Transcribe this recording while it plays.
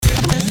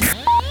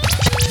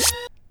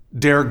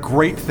Dare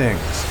great things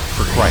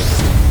for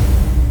Christ.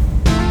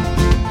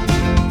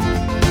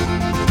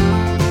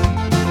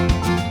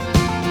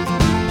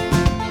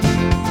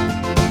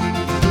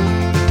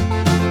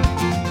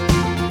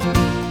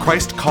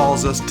 Christ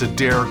calls us to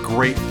dare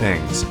great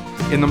things.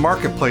 In the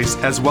marketplace,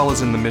 as well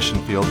as in the mission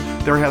field,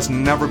 there has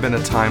never been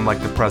a time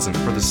like the present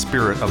for the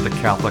spirit of the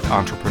Catholic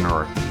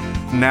entrepreneur.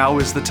 Now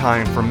is the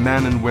time for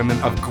men and women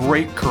of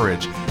great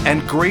courage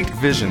and great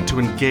vision to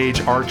engage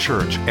our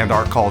church and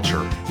our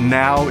culture.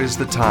 Now is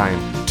the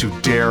time to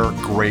dare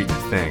great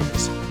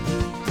things.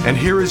 And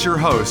here is your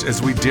host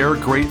as we dare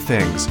great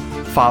things,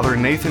 Father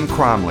Nathan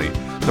Cromly,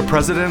 the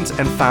president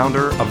and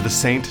founder of the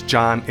St.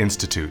 John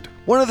Institute.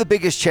 One of the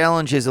biggest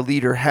challenges a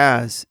leader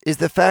has is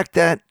the fact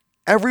that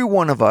every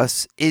one of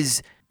us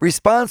is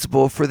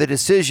responsible for the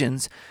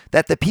decisions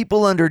that the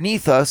people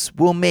underneath us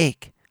will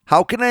make.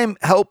 How can I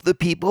help the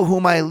people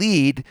whom I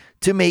lead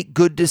to make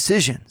good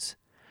decisions?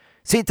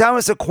 St.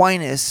 Thomas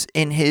Aquinas,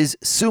 in his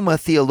Summa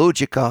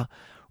Theologica,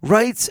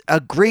 writes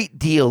a great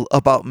deal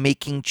about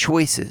making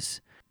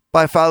choices.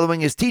 By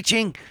following his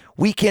teaching,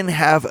 we can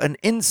have an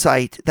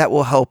insight that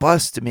will help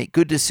us to make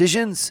good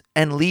decisions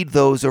and lead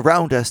those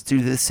around us to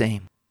do the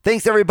same.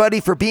 Thanks,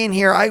 everybody, for being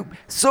here. I'm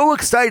so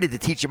excited to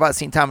teach about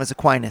St. Thomas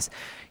Aquinas.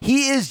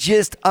 He is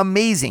just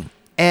amazing.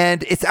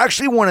 And it's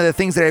actually one of the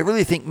things that I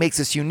really think makes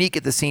us unique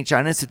at the St.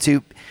 John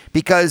Institute,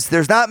 because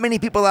there's not many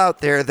people out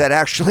there that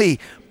actually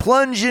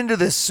plunge into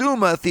the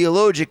Summa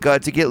Theologica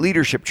to get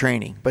leadership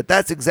training. But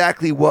that's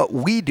exactly what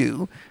we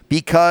do,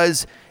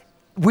 because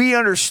we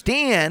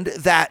understand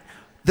that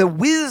the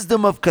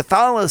wisdom of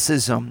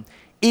Catholicism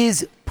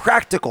is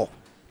practical.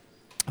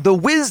 The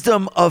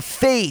wisdom of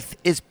faith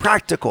is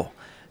practical.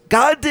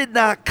 God did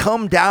not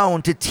come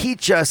down to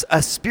teach us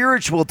a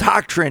spiritual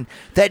doctrine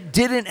that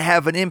didn't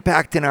have an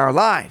impact in our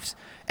lives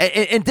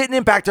and didn't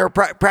impact our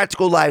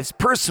practical lives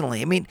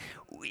personally. I mean,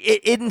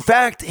 in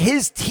fact,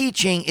 his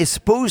teaching is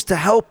supposed to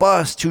help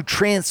us to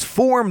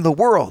transform the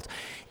world.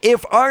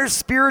 If our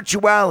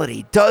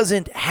spirituality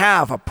doesn't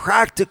have a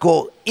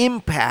practical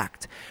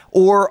impact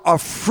or a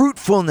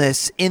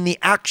fruitfulness in the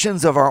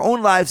actions of our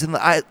own lives and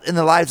in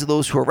the lives of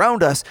those who are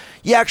around us,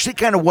 you actually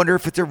kind of wonder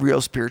if it's a real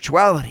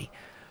spirituality.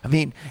 I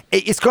mean,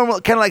 it's kind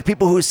of like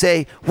people who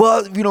say,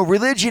 well,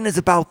 religion is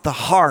about the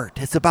heart.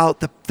 It's about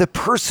the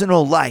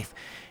personal life.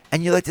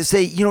 And you like to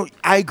say,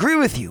 I agree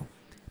with you,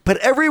 but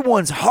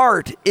everyone's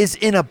heart is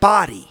in a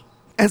body.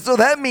 And so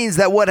that means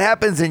that what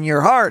happens in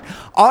your heart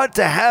ought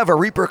to have a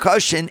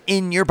repercussion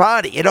in your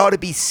body. It ought to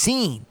be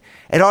seen.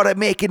 It ought to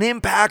make an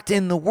impact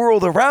in the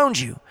world around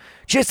you.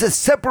 Just to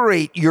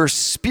separate your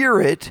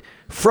spirit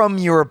from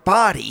your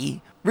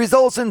body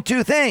results in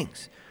two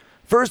things.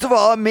 First of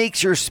all, it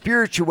makes your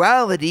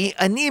spirituality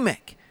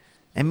anemic.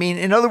 I mean,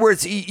 in other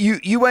words,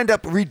 you end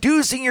up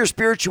reducing your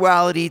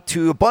spirituality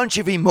to a bunch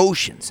of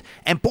emotions.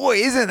 And boy,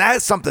 isn't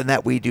that something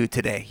that we do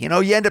today? You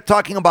end up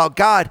talking about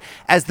God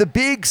as the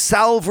big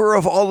salver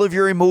of all of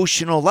your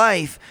emotional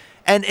life.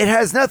 And it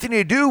has nothing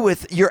to do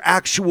with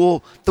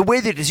the way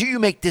that you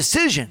make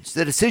decisions,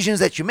 the decisions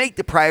that you make,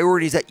 the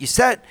priorities that you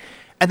set.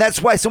 And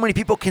that's why so many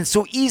people can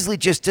so easily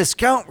just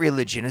discount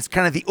religion. It's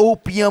kind of the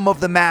opium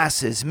of the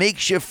masses.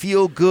 Makes you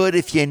feel good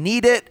if you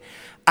need it.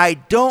 I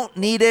don't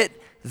need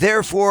it.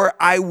 Therefore,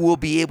 I will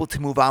be able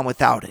to move on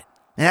without it.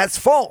 And that's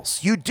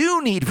false. You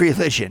do need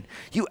religion.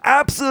 You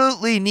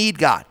absolutely need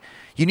God.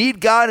 You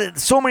need God in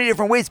so many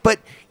different ways.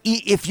 But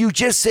if you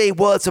just say,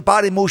 well, it's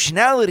about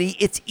emotionality,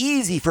 it's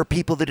easy for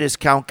people to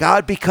discount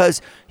God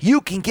because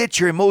you can get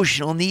your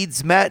emotional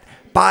needs met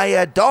by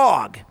a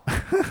dog.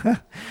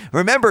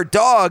 Remember,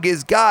 dog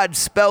is God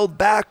spelled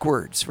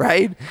backwards,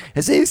 right?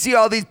 And so you see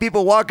all these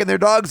people walking their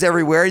dogs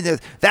everywhere,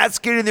 and that's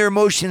getting their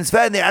emotions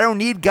fed. I don't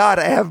need God,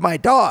 I have my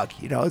dog.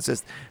 It's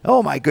just,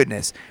 oh my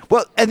goodness.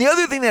 Well, and the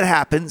other thing that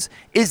happens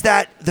is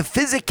that the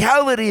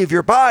physicality of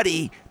your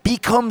body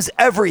becomes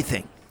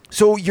everything.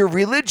 So your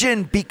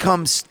religion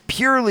becomes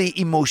purely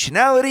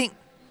emotionality,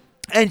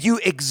 and you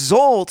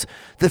exalt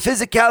the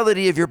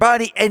physicality of your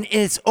body and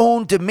its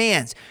own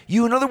demands.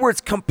 You, in other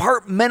words,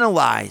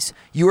 compartmentalize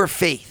your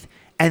faith.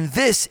 And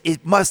this,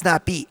 it must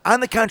not be. On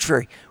the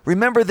contrary,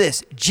 remember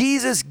this: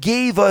 Jesus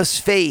gave us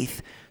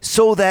faith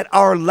so that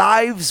our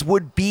lives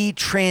would be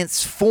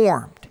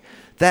transformed,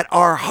 that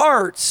our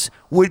hearts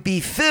would be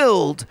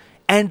filled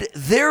and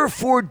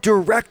therefore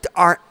direct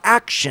our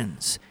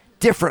actions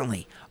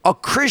differently. A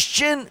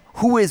Christian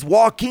who is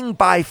walking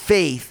by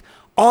faith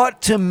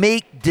ought to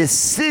make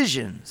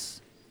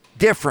decisions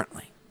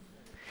differently.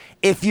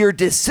 If your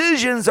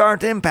decisions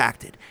aren't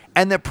impacted,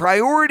 and the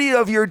priority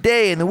of your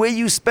day and the way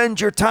you spend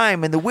your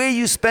time and the way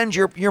you spend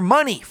your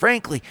money,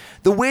 frankly,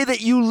 the way that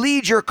you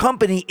lead your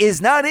company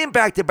is not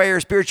impacted by your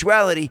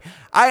spirituality,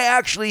 I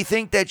actually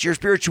think that your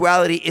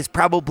spirituality is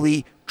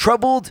probably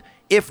troubled,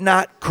 if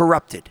not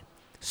corrupted.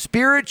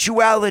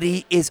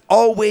 Spirituality is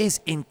always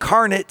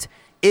incarnate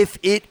if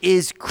it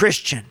is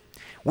Christian.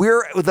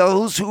 We're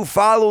those who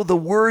follow the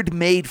Word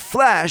made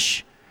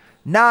flesh,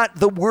 not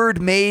the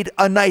Word made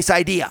a nice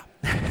idea.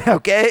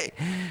 Okay?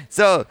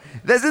 So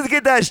let's just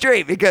get that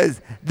straight,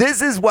 because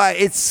this is why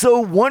it's so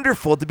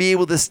wonderful to be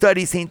able to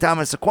study St.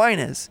 Thomas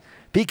Aquinas,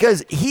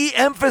 because he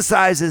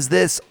emphasizes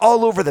this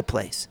all over the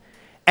place.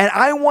 And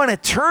I want to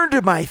turn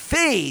to my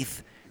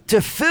faith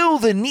to fill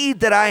the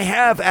need that I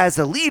have as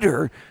a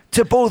leader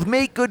to both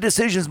make good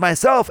decisions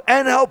myself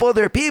and help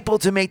other people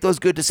to make those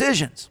good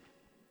decisions.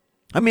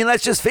 I mean,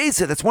 let's just face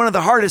it. That's one of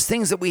the hardest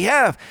things that we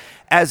have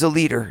as a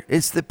leader.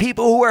 It's the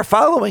people who are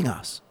following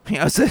us.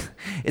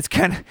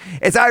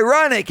 It's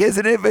ironic,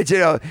 isn't it? But,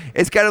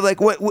 it's kind of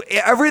like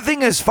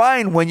everything is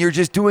fine when you're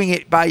just doing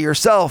it by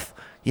yourself.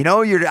 I'm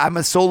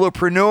a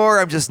solopreneur.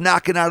 I'm just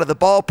knocking out of the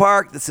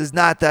ballpark. This is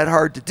not that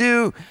hard to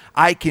do.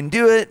 I can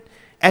do it.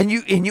 And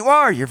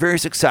you're very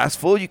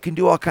successful. You can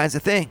do all kinds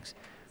of things.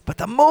 But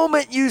the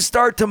moment you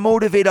start to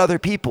motivate other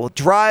people,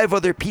 drive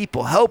other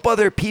people, help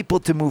other people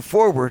to move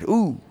forward,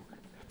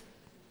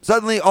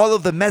 suddenly all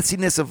of the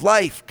messiness of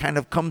life kind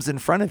of comes in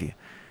front of you.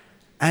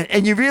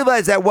 And you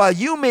realize that while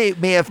you may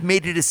have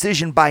made a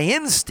decision by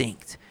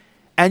instinct,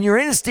 and your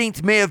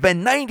instinct may have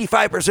been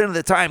 95% of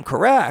the time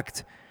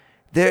correct,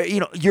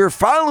 your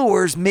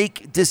followers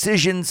make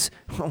decisions,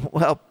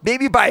 well,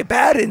 maybe by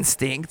bad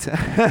instinct,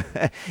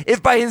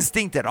 if by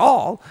instinct at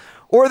all,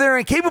 or they're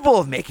incapable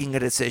of making a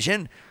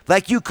decision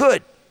like you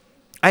could.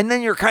 And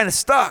then you're kind of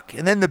stuck.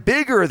 And then the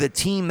bigger the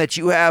team that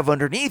you have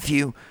underneath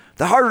you,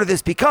 the harder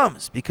this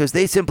becomes, because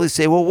they simply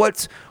say, well,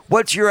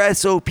 what's your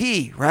SOP,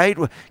 right?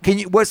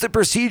 What's the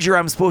procedure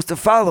I'm supposed to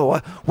follow?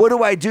 What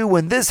do I do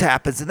when this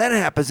happens and that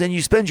happens? And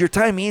you spend your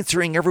time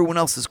answering everyone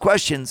else's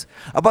questions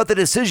about the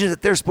decisions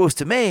that they're supposed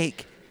to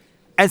make.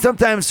 And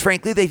sometimes,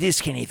 frankly, they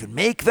just can't even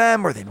make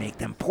them, or they make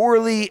them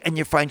poorly, and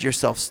you find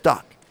yourself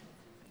stuck.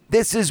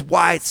 This is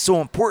why it's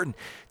so important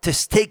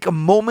to take a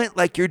moment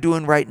like you're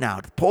doing right now,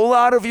 to pull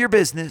out of your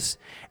business,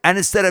 and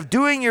instead of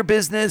doing your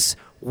business,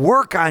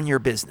 work on your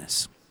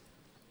business.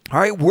 All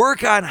right,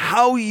 work on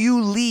how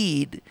you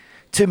lead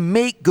to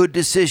make good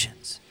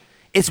decisions.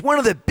 It's one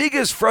of the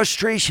biggest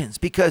frustrations,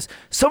 because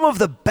some of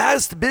the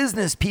best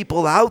business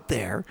people out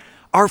there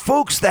are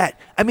folks that,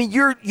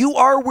 you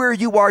are where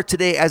you are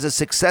today as a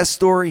success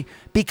story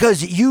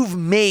because you've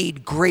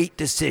made great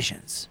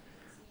decisions.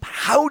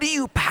 How do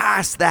you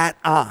pass that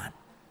on?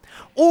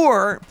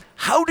 Or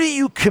how do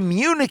you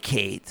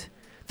communicate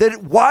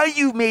that why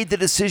you made the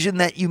decision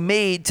that you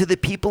made to the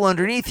people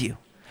underneath you?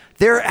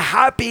 They're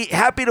happy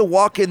to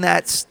walk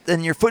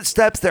in your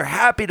footsteps. They're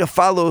happy to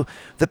follow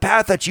the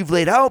path that you've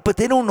laid out, but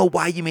they don't know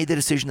why you made the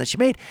decision that you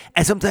made.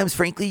 And sometimes,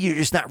 frankly, you're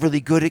just not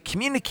really good at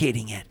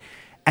communicating it.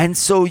 And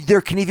so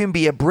there can even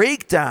be a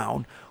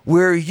breakdown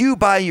where you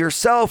by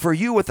yourself or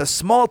you with a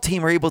small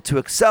team are able to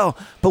excel.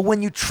 But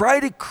when you try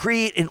to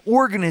create an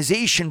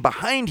organization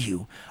behind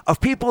you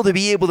of people to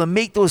be able to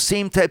make those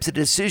same types of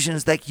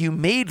decisions like you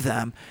made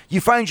them,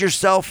 you find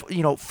yourself,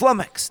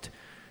 flummoxed.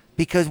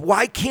 Because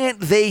why can't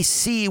they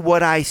see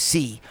what I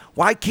see?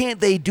 Why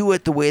can't they do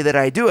it the way that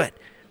I do it?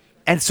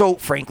 And so,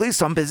 frankly,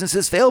 some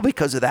businesses fail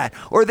because of that.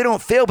 Or they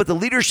don't fail, but the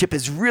leadership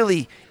is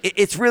really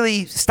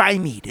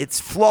stymied. It's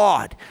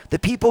flawed. The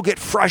people get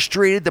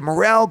frustrated. The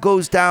morale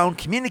goes down.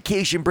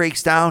 Communication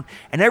breaks down.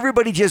 And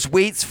everybody just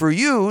waits for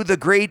you, the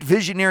great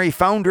visionary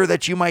founder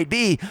that you might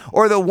be,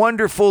 or the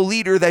wonderful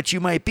leader that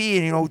you might be,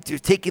 and,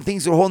 taking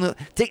things to a whole new,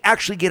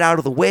 actually get out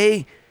of the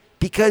way,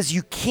 because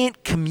you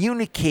can't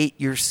communicate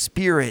your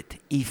spirit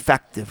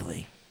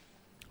effectively.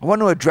 I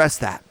want to address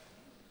that,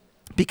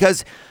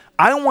 because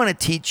I want to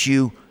teach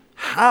you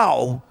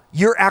how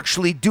you're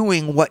actually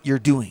doing what you're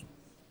doing.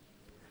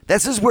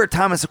 This is where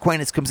Thomas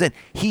Aquinas comes in.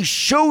 He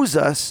shows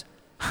us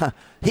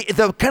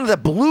the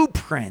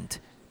blueprint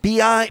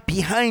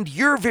behind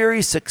your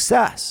very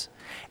success.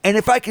 And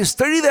if I can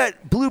study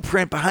that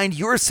blueprint behind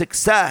your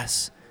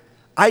success,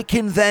 I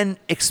can then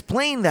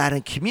explain that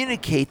and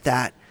communicate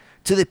that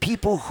to the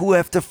people who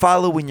have to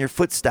follow in your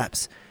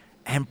footsteps.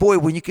 And boy,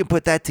 when you can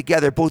put that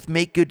together, both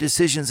make good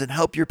decisions and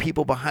help your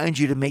people behind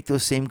you to make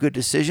those same good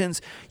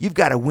decisions, you've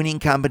got a winning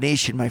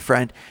combination, my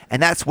friend.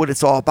 And that's what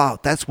it's all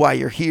about. That's why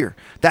you're here.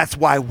 That's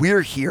why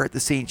we're here at the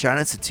St. John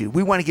Institute.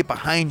 We want to get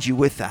behind you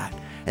with that.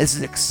 And this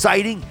is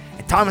exciting,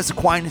 and Thomas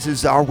Aquinas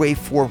is our way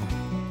forward.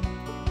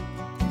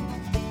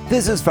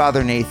 This is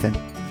Father Nathan.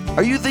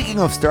 Are you thinking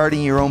of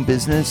starting your own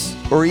business?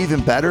 Or even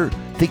better,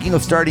 thinking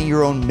of starting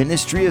your own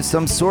ministry of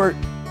some sort?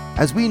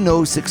 As we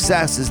know,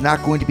 success is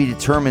not going to be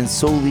determined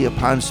solely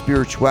upon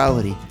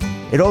spirituality.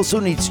 It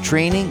also needs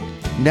training,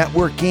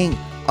 networking,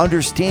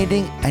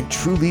 understanding, and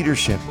true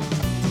leadership.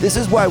 This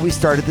is why we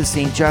started the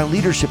St. John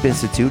Leadership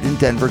Institute in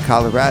Denver,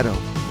 Colorado.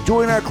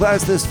 Join our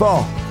class this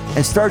fall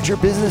and start your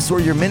business or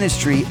your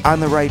ministry on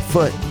the right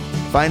foot.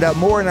 Find out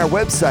more on our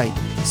website,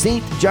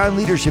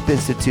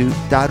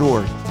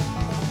 stjohnleadershipinstitute.org.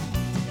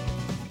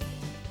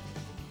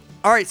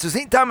 All right, so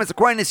St. Thomas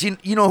Aquinas, you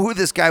know who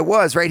this guy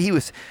was, right? He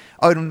was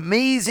an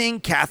amazing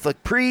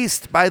Catholic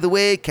priest, by the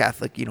way,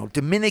 Catholic,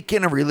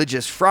 Dominican, a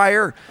religious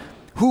friar,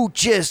 who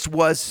just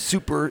was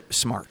super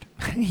smart.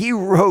 He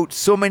wrote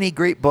so many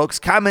great books,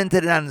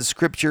 commented on the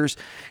scriptures,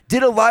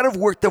 did a lot of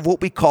work of what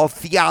we call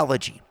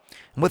theology.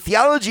 And what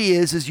theology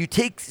is you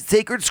take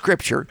sacred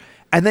scripture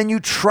And then you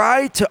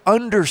try to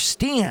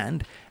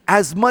understand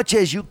as much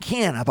as you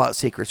can about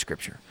sacred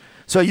scripture.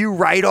 So you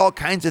write all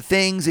kinds of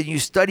things and you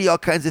study all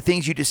kinds of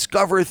things. You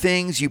discover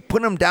things, you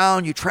put them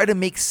down, you try to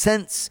make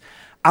sense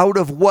out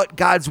of what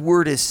God's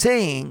word is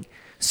saying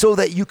so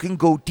that you can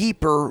go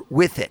deeper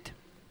with it.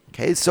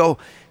 Okay, so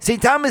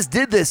St. Thomas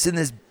did this in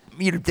this,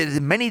 did it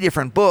in many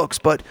different books,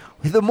 but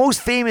the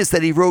most famous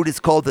that he wrote is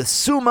called the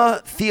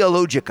Summa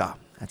Theologica.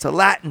 That's a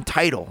Latin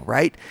title,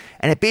 right?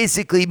 And it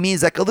basically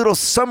means like a little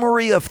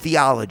summary of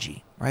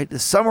theology, right? The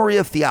summary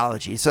of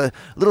theology. It's a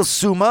little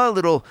summa, a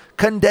little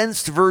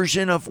condensed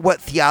version of what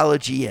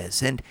theology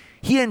is. And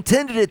he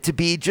intended it to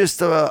be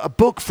just a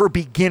book for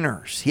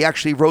beginners. He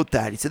actually wrote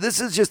that. He said, this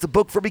is just a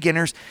book for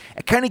beginners.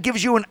 It kind of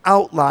gives you an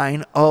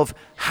outline of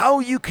how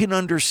you can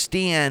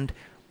understand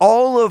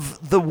all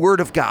of the Word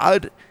of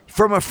God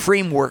from a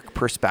framework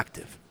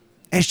perspective.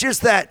 It's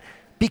just that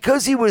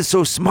because he was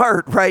so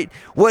smart, right,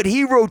 what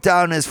he wrote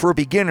down as for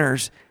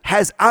beginners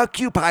has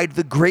occupied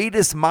the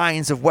greatest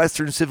minds of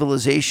Western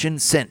civilization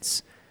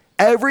since.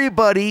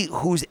 Everybody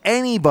who's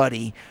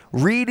anybody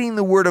reading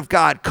the Word of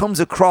God comes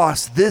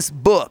across this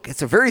book.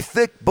 It's a very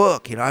thick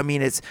book,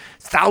 it's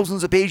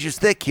thousands of pages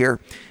thick here.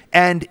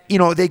 And,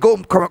 they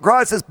come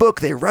across this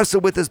book, they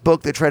wrestle with this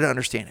book, they try to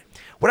understand it.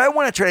 What I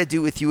want to try to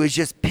do with you is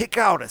just pick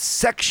out a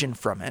section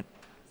from it,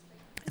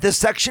 the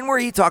section where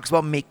he talks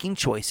about making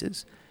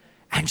choices,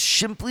 and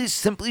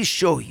simply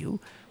show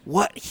you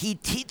what he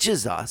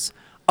teaches us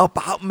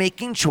about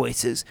making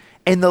choices,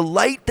 and the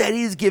light that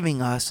he's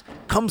giving us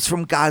comes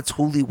from God's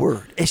holy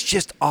word. It's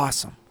just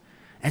awesome.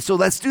 And so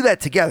let's do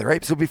that together,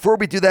 right? So before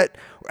we do that,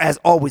 as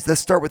always,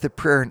 let's start with a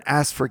prayer and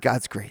ask for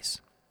God's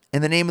grace.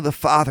 In the name of the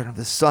Father, and of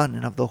the Son,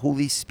 and of the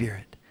Holy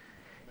Spirit.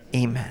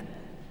 Amen.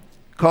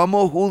 Come,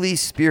 O Holy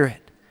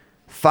Spirit,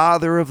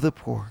 Father of the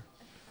poor,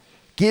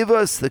 give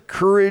us the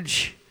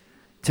courage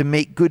to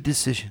make good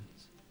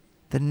decisions,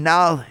 the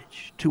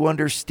knowledge to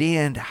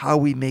understand how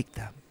we make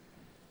them,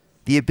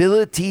 the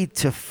ability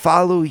to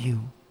follow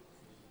you,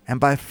 and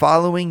by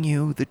following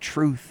you, the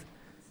truth,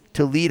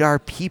 to lead our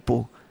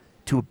people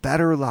to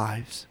better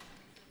lives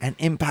and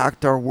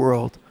impact our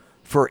world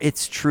for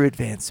its true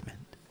advancement.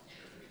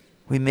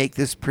 We make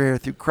this prayer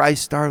through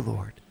Christ our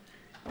Lord.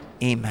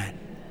 Amen.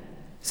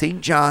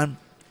 St. John,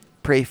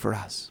 pray for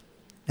us.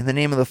 In the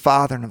name of the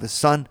Father, and of the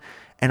Son,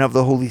 and of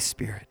the Holy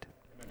Spirit.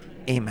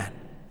 Amen.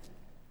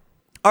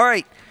 All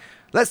right,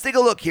 let's take a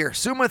look here.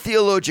 Summa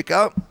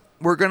Theologica.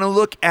 We're going to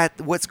look at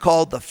what's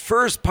called the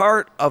first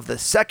part of the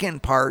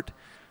second part,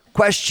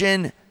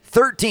 question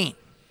 13,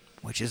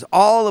 which is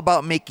all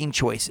about making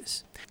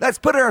choices. Let's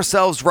put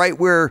ourselves right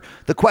where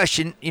the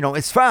question,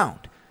 is found.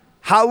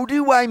 How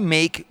do I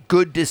make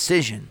good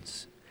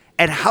decisions?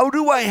 And how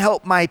do I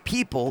help my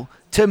people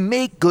to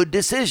make good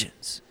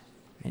decisions?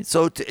 And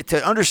so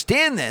to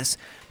understand this,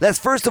 let's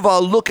first of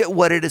all look at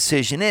what a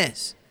decision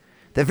is.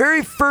 The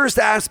very first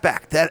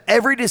aspect that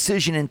every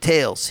decision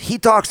entails, he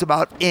talks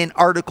about in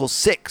Article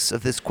 6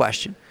 of this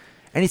question.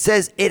 And he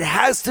says it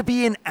has to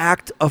be an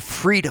act of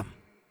freedom.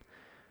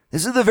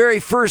 This is the very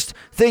first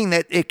thing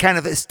that it kind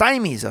of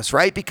stymies us,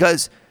 right?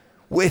 Because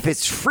if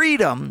it's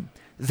freedom,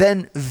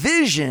 then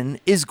vision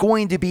is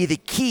going to be the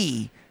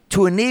key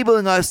to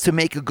enabling us to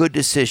make a good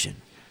decision.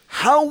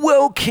 How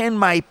well can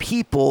my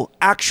people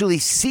actually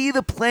see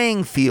the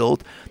playing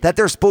field that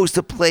they're supposed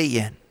to play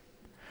in?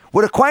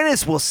 What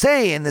Aquinas will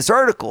say in this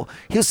article,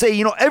 he'll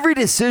say, every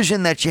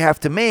decision that you have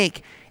to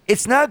make,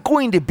 it's not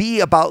going to be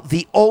about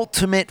the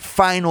ultimate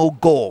final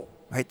goal,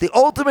 right? The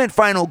ultimate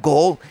final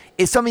goal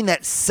is something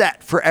that's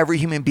set for every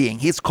human being.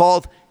 It's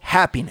called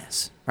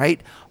happiness,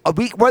 right?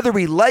 Whether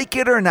we like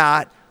it or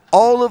not,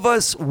 all of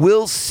us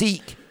will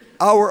seek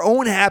our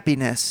own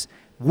happiness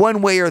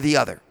one way or the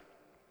other.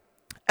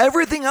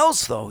 Everything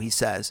else, though, he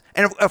says,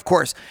 and of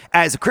course,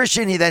 as a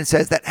Christian, he then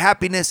says that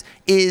happiness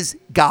is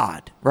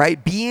God,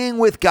 right? Being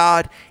with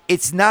God,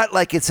 it's not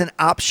like it's an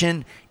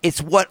option.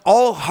 It's what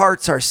all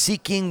hearts are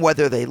seeking,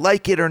 whether they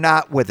like it or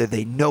not, whether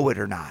they know it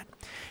or not.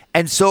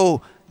 And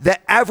so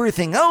that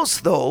everything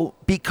else, though,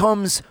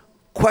 becomes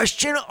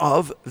question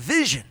of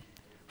vision.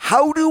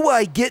 How do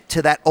I get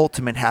to that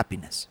ultimate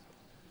happiness?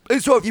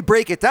 And so if you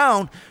break it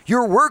down,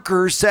 your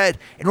workers said,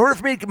 in order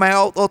for me to get my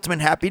ultimate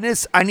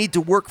happiness, I need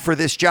to work for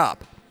this job.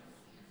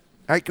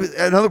 Right?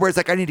 In other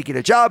words, I need to get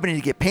a job, I need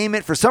to get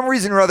payment. For some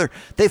reason or other,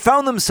 they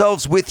found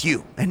themselves with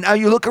you. And now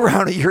you look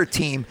around at your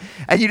team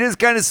and you just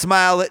kind of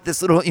smile at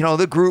this little,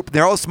 the group.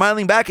 They're all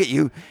smiling back at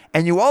you.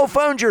 And you all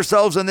found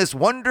yourselves on this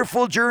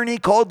wonderful journey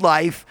called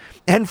life.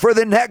 And for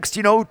the next,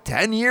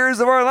 10 years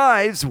of our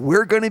lives,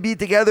 we're going to be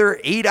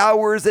together 8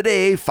 hours a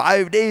day,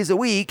 5 days a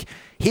week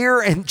here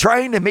and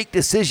trying to make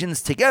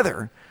decisions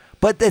together.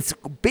 But that's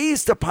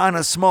based upon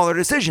a smaller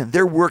decision.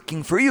 They're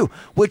working for you,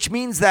 which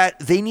means that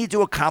they need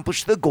to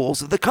accomplish the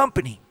goals of the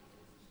company.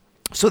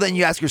 So then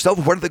you ask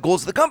yourself, what are the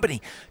goals of the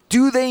company?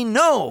 Do they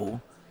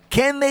know?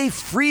 Can they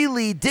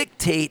freely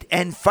dictate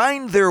and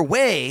find their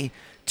way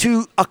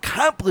to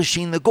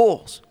accomplishing the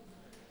goals?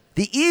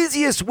 The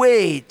easiest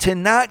way to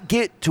not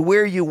get to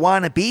where you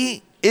want to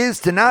be is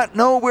to not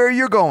know where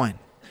you're going.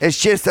 It's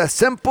just a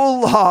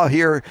simple law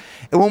here.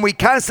 And when we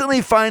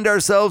constantly find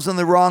ourselves in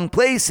the wrong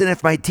place, and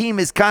if my team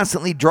is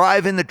constantly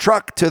driving the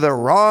truck to the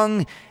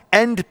wrong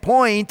end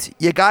point,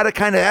 you got to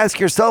kind of ask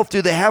yourself,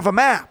 do they have a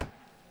map?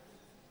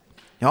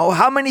 You know,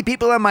 how many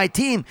people on my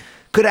team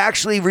could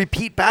actually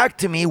repeat back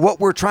to me what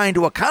we're trying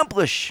to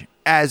accomplish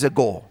as a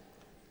goal?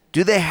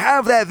 Do they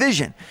have that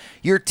vision?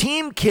 Your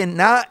team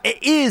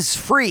is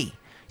free.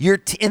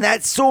 And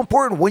that's so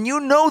important. When you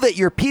know that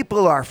your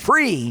people are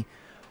free,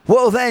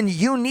 well, then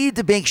you need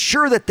to make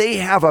sure that they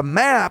have a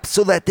map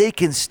so that they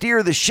can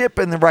steer the ship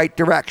in the right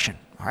direction.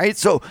 All right.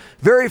 So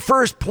very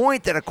first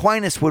point that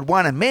Aquinas would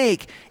want to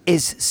make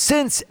is,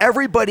 since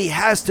everybody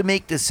has to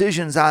make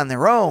decisions on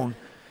their own,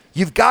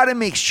 you've got to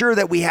make sure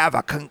that we have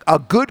a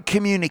good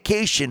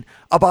communication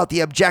about the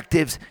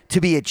objectives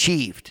to be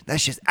achieved.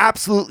 That's just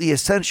absolutely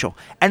essential.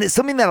 And it's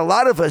something that a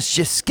lot of us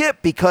just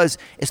skip because,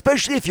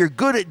 especially if you're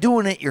good at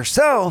doing it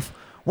yourself,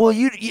 well,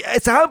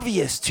 it's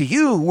obvious to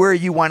you where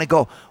you want to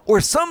go. Or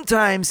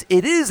sometimes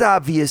it is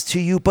obvious to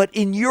you, but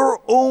in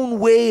your own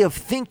way of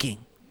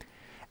thinking.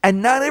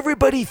 And not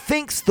everybody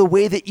thinks the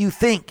way that you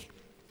think.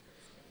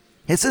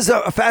 This is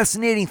a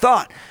fascinating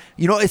thought.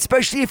 You know,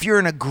 especially if you're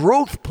in a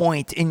growth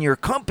point in your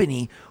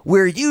company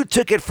where you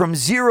took it from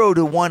 0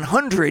 to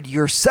 100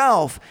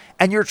 yourself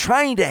and you're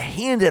trying to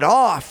hand it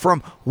off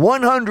from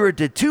 100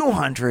 to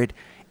 200,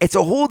 it's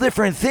a whole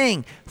different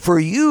thing for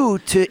you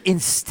to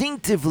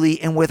instinctively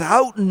and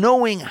without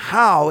knowing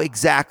how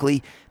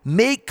exactly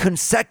make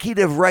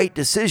consecutive right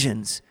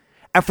decisions,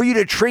 and for you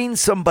to train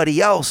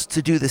somebody else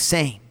to do the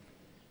same.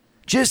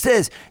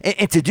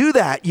 And to do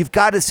that, you've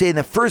got to say, in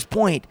the first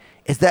point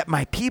is that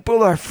my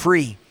people are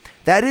free.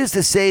 That is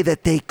to say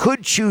that they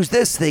could choose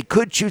this, they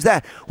could choose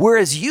that.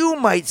 Whereas you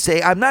might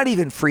say, I'm not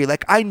even free.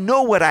 Like, I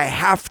know what I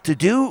have to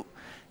do.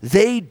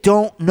 They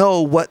don't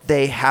know what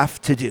they have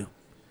to do.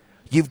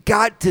 You've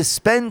got to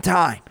spend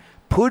time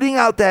putting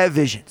out that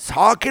vision,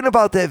 talking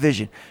about that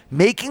vision,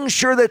 making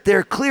sure that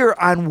they're clear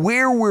on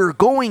where we're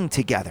going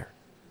together.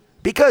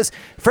 Because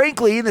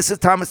frankly, and this is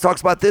Thomas talks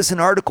about this in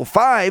Article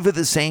 5 of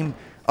the same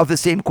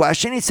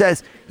question. He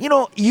says, you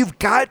know,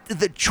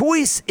 the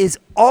choice is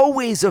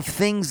always of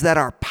things that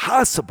are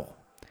possible,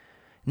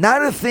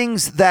 not of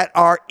things that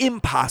are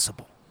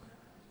impossible.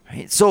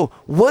 Right? So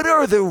what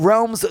are the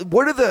realms,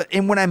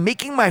 and when I'm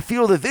making my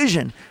field of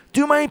vision,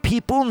 do my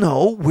people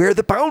know where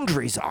the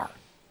boundaries are?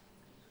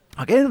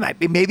 Again,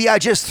 maybe I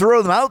just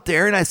throw them out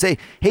there and I say,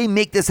 hey,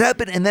 make this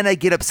happen. And then I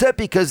get upset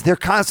because they're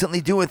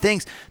constantly doing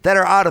things that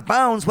are out of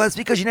bounds. Well, that's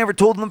because you never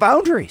told them the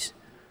boundaries.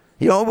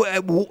 You know,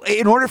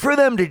 in order for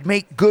them to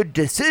make good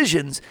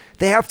decisions,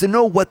 they have to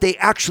know what they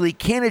actually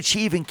can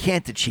achieve and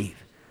can't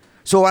achieve.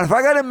 So if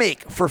I got to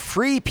make for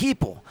free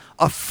people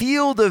a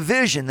field of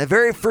vision, the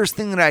very first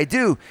thing that I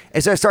do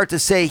is I start to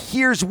say,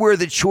 here's where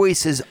the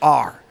choices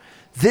are.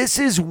 This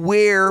is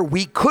where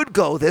we could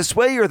go this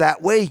way or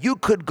that way. You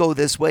could go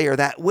this way or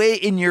that way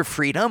in your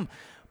freedom.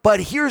 But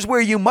here's where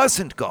you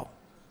mustn't go.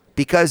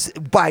 Because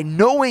by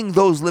knowing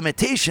those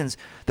limitations,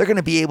 they're going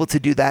to be able to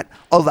do that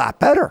a lot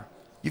better.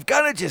 You've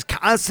got to just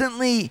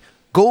constantly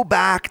go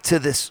back to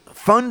this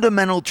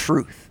fundamental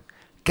truth.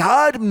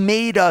 God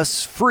made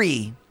us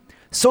free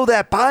so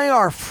that by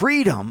our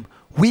freedom,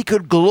 we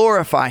could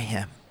glorify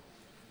Him.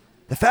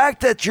 The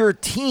fact that your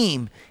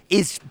team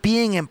is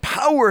being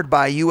empowered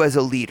by you as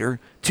a leader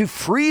to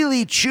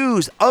freely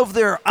choose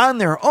on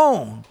their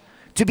own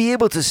to be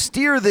able to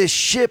steer this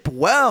ship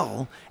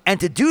well and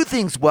to do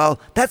things well,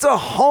 that's a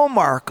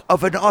hallmark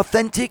of an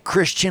authentic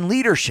Christian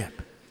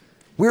leadership.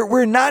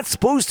 We're not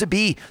supposed to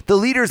be the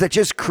leaders that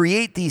just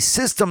create these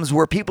systems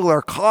where people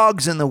are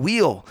cogs in the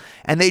wheel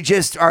and they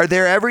just are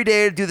there every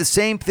day to do the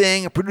same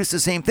thing and produce the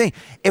same thing.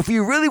 If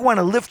you really want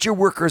to lift your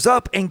workers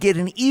up and get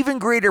an even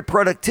greater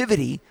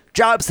productivity,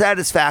 job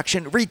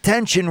satisfaction,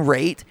 retention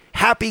rate,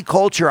 happy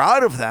culture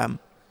out of them,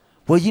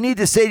 well, you need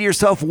to say to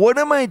yourself, what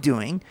am I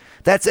doing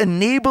that's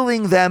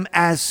enabling them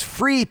as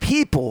free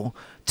people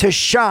to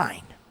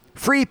shine,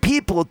 free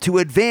people to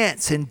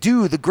advance and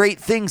do the great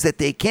things that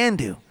they can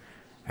do?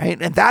 Right?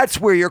 And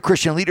that's where your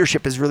Christian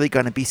leadership is really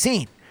going to be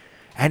seen.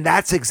 And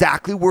that's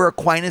exactly where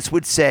Aquinas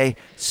would say,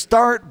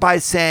 start by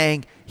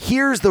saying,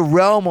 here's the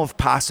realm of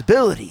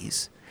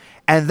possibilities.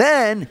 And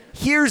then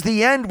here's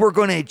the end we're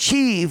going to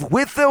achieve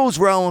with those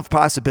realm of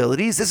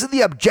possibilities. This is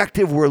the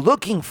objective we're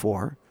looking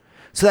for,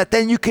 so that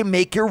then you can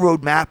make your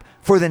roadmap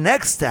for the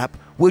next step,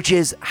 which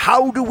is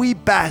how do we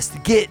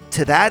best get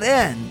to that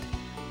end,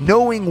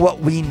 knowing what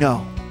we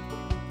know.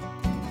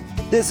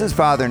 This is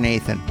Father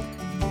Nathan.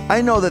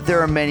 I know that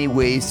there are many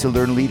ways to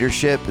learn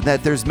leadership, and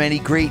that there's many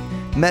great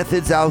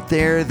methods out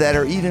there that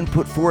are even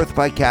put forth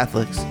by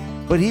Catholics.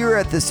 But here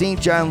at the St.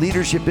 John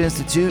Leadership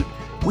Institute,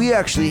 we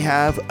actually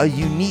have a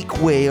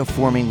unique way of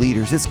forming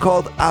leaders. It's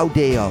called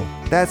Audeo.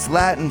 That's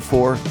Latin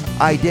for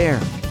I dare.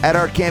 At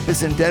our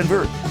campus in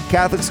Denver,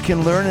 Catholics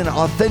can learn an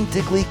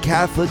authentically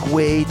Catholic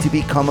way to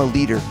become a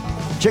leader.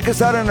 Check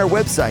us out on our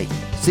website,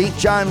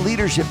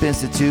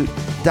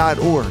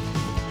 stjohnleadershipinstitute.org.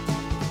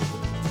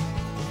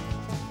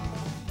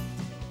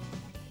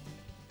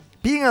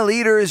 Being a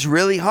leader is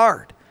really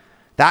hard.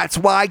 That's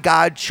why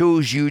God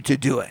chose you to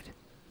do it.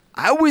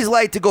 I always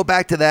like to go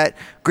back to that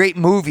great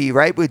movie,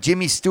 right, with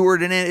Jimmy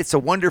Stewart in it, It's a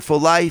Wonderful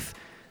Life,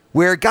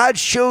 where God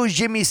shows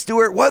Jimmy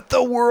Stewart what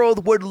the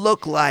world would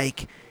look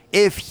like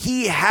if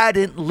he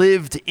hadn't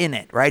lived in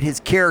it, right? His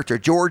character,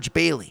 George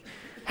Bailey.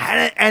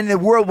 And the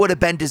world would have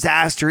been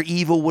disaster,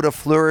 evil would have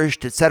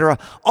flourished, etc.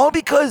 All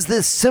because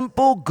this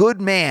simple,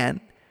 good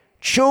man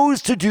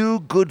chose to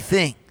do good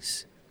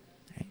things.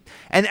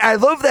 And I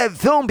love that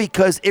film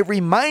because it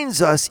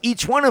reminds us,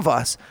 each one of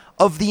us,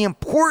 of the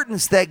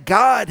importance that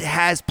God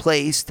has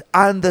placed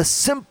on the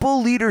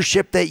simple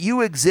leadership that you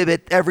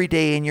exhibit every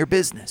day in your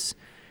business.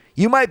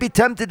 You might be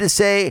tempted to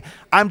say,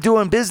 I'm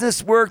doing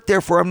business work,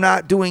 therefore I'm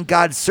not doing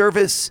God's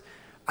service.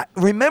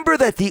 Remember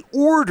that the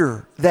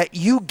order that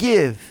you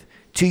give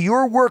to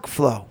your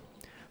workflow,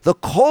 the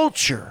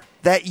culture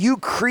that you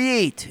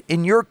create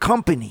in your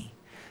company,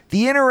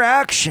 the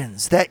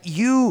interactions that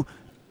you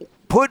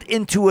put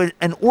into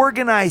an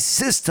organized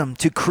system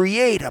to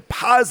create a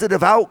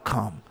positive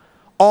outcome,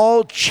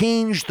 all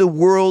change the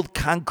world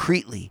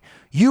concretely.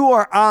 You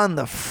are on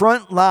the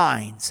front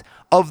lines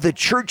of the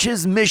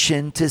church's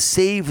mission to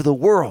save the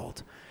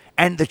world.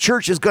 And the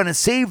church is going to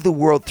save the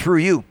world through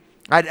you.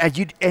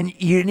 And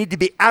you need to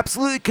be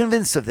absolutely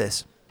convinced of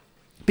this.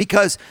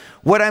 Because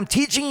what I'm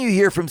teaching you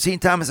here from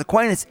St. Thomas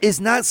Aquinas is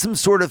not some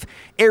sort of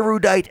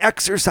erudite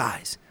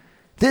exercise.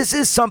 This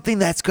is something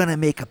that's going to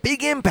make a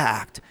big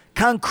impact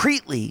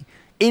concretely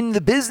in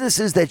the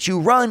businesses that you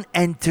run.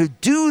 And to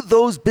do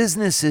those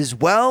businesses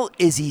well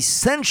is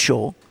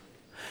essential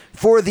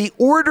for the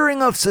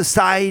ordering of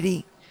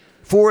society,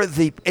 for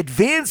the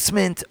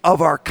advancement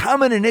of our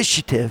common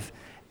initiative,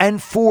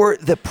 and for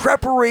the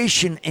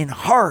preparation in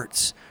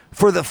hearts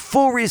for the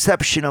full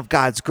reception of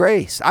God's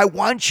grace. I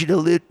want you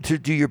to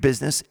do your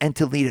business and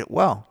to lead it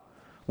well.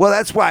 Well,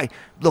 that's why,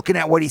 looking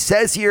at what he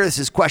says here, this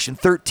is question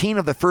 13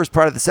 of the first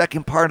part of the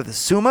second part of the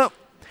Summa.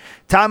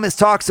 Thomas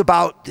talks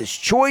about this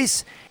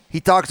choice. He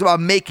talks about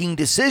making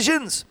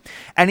decisions.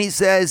 And he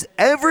says,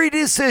 every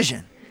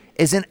decision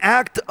is an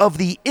act of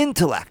the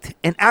intellect,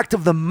 an act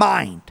of the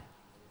mind.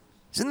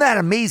 Isn't that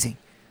amazing?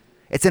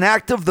 It's an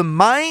act of the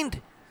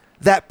mind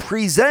that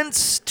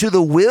presents to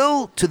the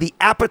will, to the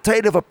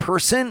appetite of a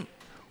person,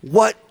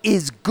 what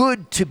is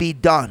good to be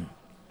done.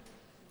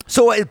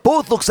 So it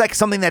both looks like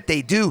something that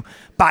they do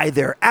by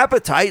their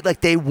appetite,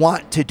 like they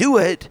want to do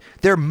it.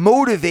 They're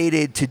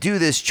motivated to do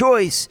this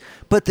choice,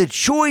 but the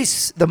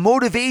choice, the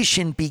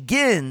motivation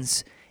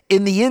begins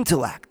in the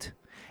intellect.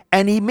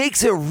 And he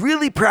makes it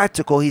really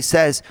practical. He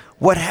says,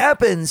 what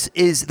happens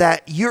is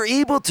that you're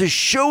able to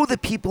show the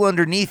people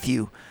underneath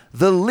you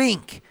the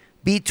link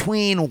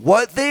between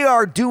what they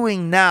are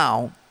doing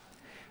now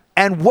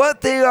and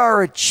what they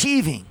are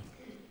achieving,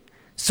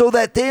 so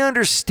that they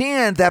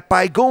understand that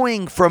by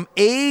going from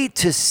A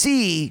to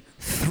C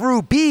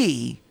through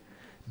B,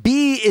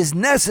 B is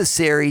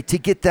necessary to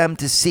get them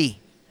to C.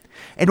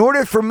 In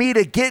order for me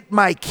to get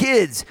my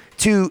kids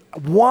to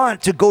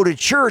want to go to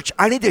church,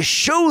 I need to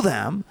show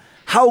them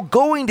how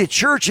going to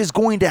church is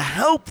going to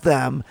help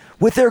them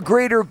with their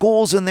greater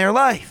goals in their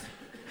life.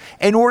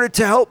 In order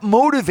to help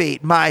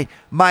motivate my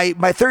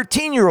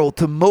 13-year-old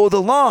to mow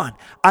the lawn,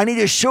 I need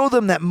to show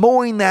them that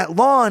mowing that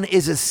lawn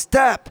is a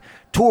step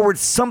towards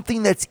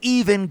something that's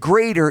even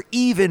greater,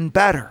 even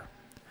better.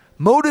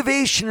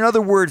 Motivation, in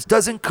other words,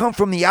 doesn't come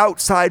from the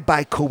outside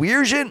by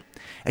coercion.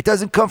 It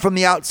doesn't come from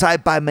the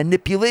outside by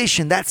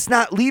manipulation. That's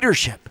not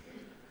leadership.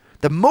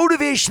 The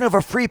motivation of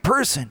a free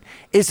person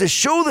is to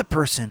show the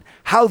person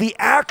how the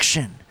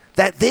action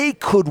that they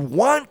could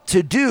want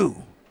to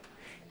do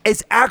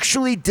is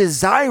actually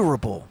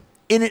desirable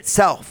in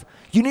itself.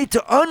 You need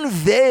to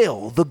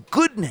unveil the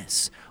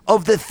goodness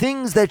of the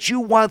things that you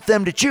want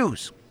them to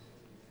choose.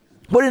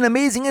 What an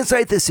amazing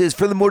insight this is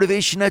for the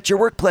motivation at your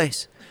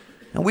workplace.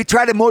 And we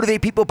try to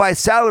motivate people by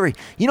salary.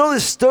 You know,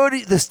 the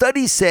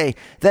studies say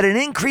that an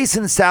increase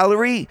in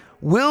salary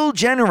will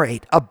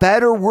generate a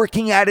better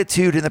working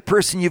attitude in the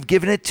person you've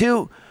given it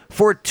to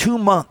for 2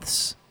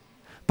 months.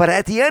 But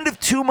at the end of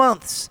 2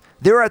 months,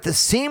 they're at the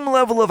same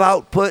level of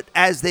output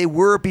as they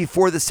were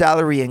before the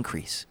salary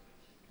increase.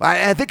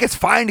 I think it's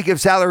fine to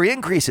give salary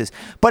increases,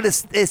 but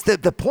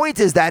the point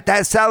is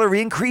that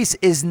salary increase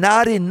is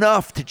not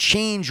enough to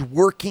change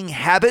working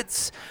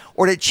habits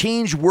or to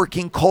change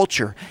working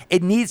culture.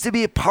 It needs to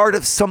be a part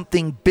of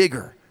something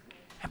bigger.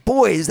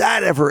 Boy, is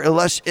that ever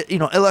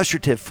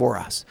illustrative for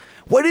us.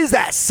 What is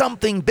that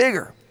something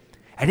bigger?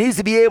 You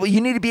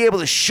need to be able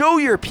to show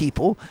your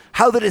people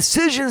how the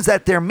decisions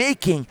that they're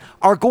making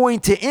are going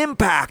to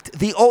impact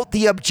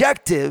the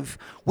objective,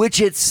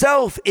 which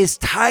itself is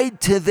tied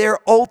to their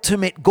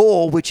ultimate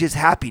goal, which is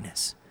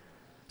happiness.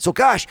 So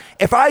gosh,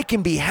 if I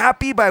can be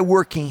happy by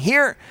working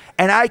here,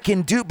 and I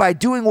can by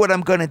doing what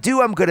I'm going to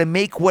do, I'm going to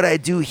make what I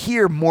do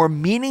here more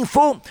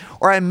meaningful,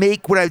 or I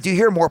make what I do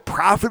here more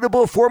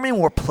profitable for me,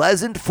 more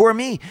pleasant for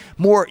me,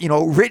 more,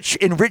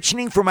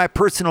 enriching for my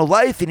personal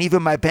life and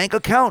even my bank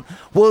account.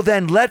 Well,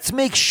 then let's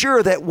make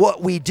sure that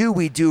what we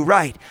do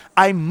right.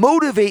 I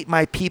motivate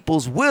my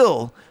people's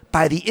will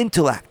by the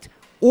intellect.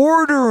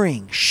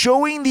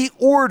 showing the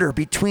order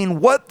between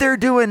what they're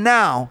doing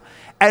now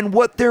and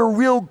what their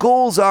real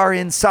goals are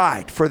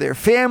inside for their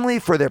family,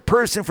 for their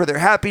person, for their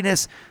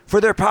happiness, for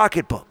their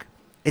pocketbook.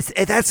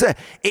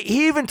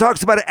 He even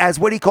talks about it as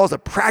what he calls a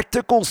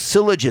practical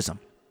syllogism.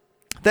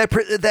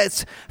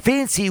 That's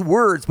fancy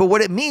words, but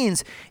what it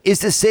means is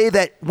to say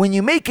that when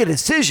you make a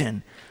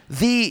decision,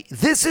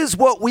 this is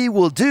what we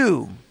will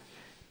do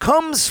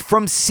comes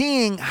from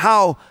seeing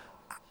how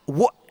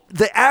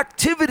the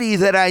activity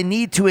that I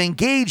need to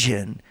engage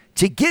in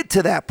to get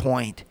to that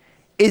point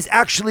is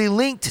actually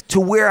linked to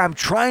where I'm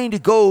trying to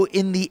go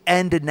in the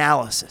end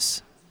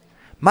analysis.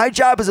 My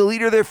job as a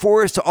leader,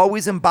 therefore, is to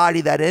always embody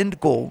that end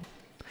goal,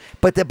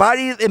 but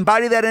to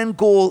embody that end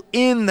goal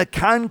in the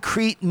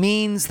concrete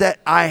means that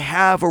I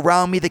have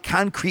around me, the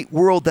concrete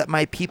world that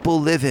my people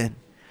live in.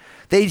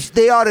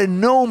 They ought to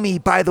know me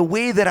by the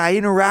way that I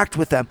interact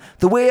with them,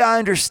 the way I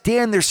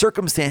understand their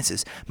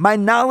circumstances, my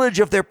knowledge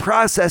of their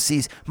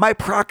processes, my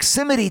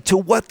proximity to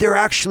what they're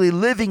actually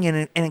living in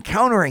and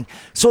encountering,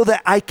 so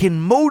that I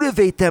can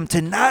motivate them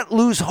to not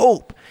lose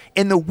hope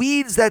in the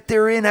weeds that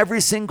they're in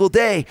every single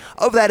day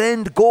of that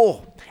end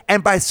goal.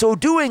 And by so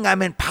doing,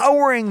 I'm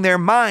empowering their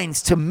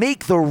minds to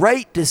make the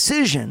right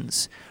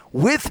decisions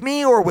with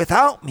me or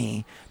without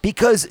me,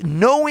 because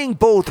knowing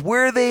both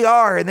where they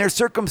are in their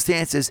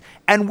circumstances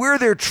and where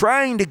they're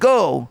trying to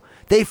go,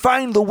 they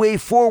find the way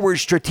forward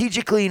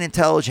strategically and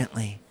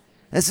intelligently.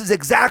 This is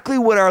exactly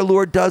what our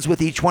Lord does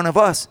with each one of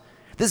us.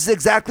 This is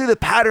exactly the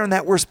pattern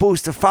that we're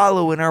supposed to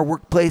follow in our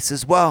workplace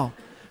as well.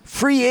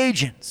 Free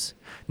agents,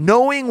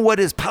 knowing what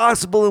is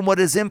possible and what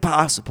is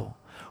impossible,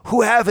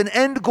 who have an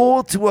end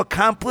goal to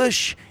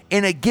accomplish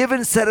in a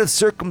given set of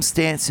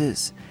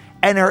circumstances,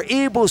 and are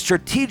able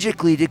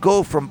strategically to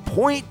go from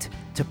point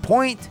to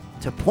point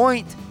to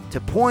point to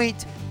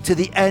point to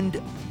the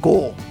end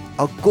goal.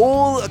 A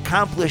goal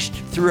accomplished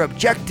through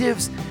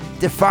objectives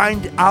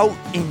defined out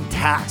in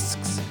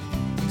tasks.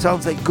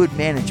 Sounds like good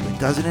management,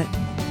 doesn't it?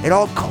 It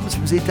all comes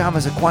from St.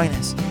 Thomas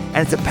Aquinas, and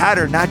it's a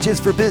pattern not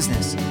just for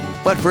business,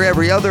 but for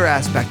every other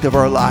aspect of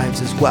our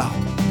lives as well.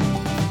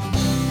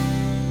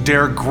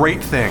 Dare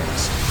great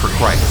things for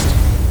Christ.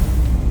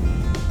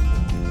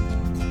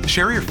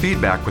 Share your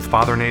feedback with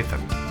Father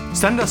Nathan.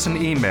 Send us an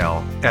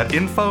email at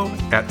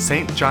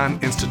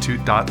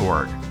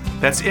info@stjohninstitute.org.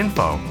 That's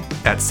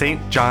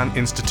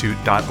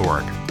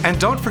info@stjohninstitute.org. And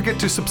don't forget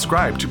to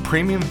subscribe to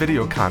premium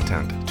video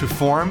content to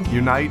form,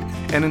 unite,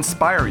 and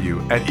inspire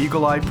you at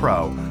Eagle Eye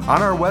Pro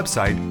on our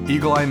website,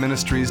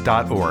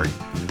 eagleeyeministries.org.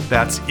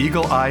 That's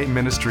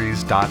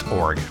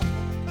eagleeyeministries.org.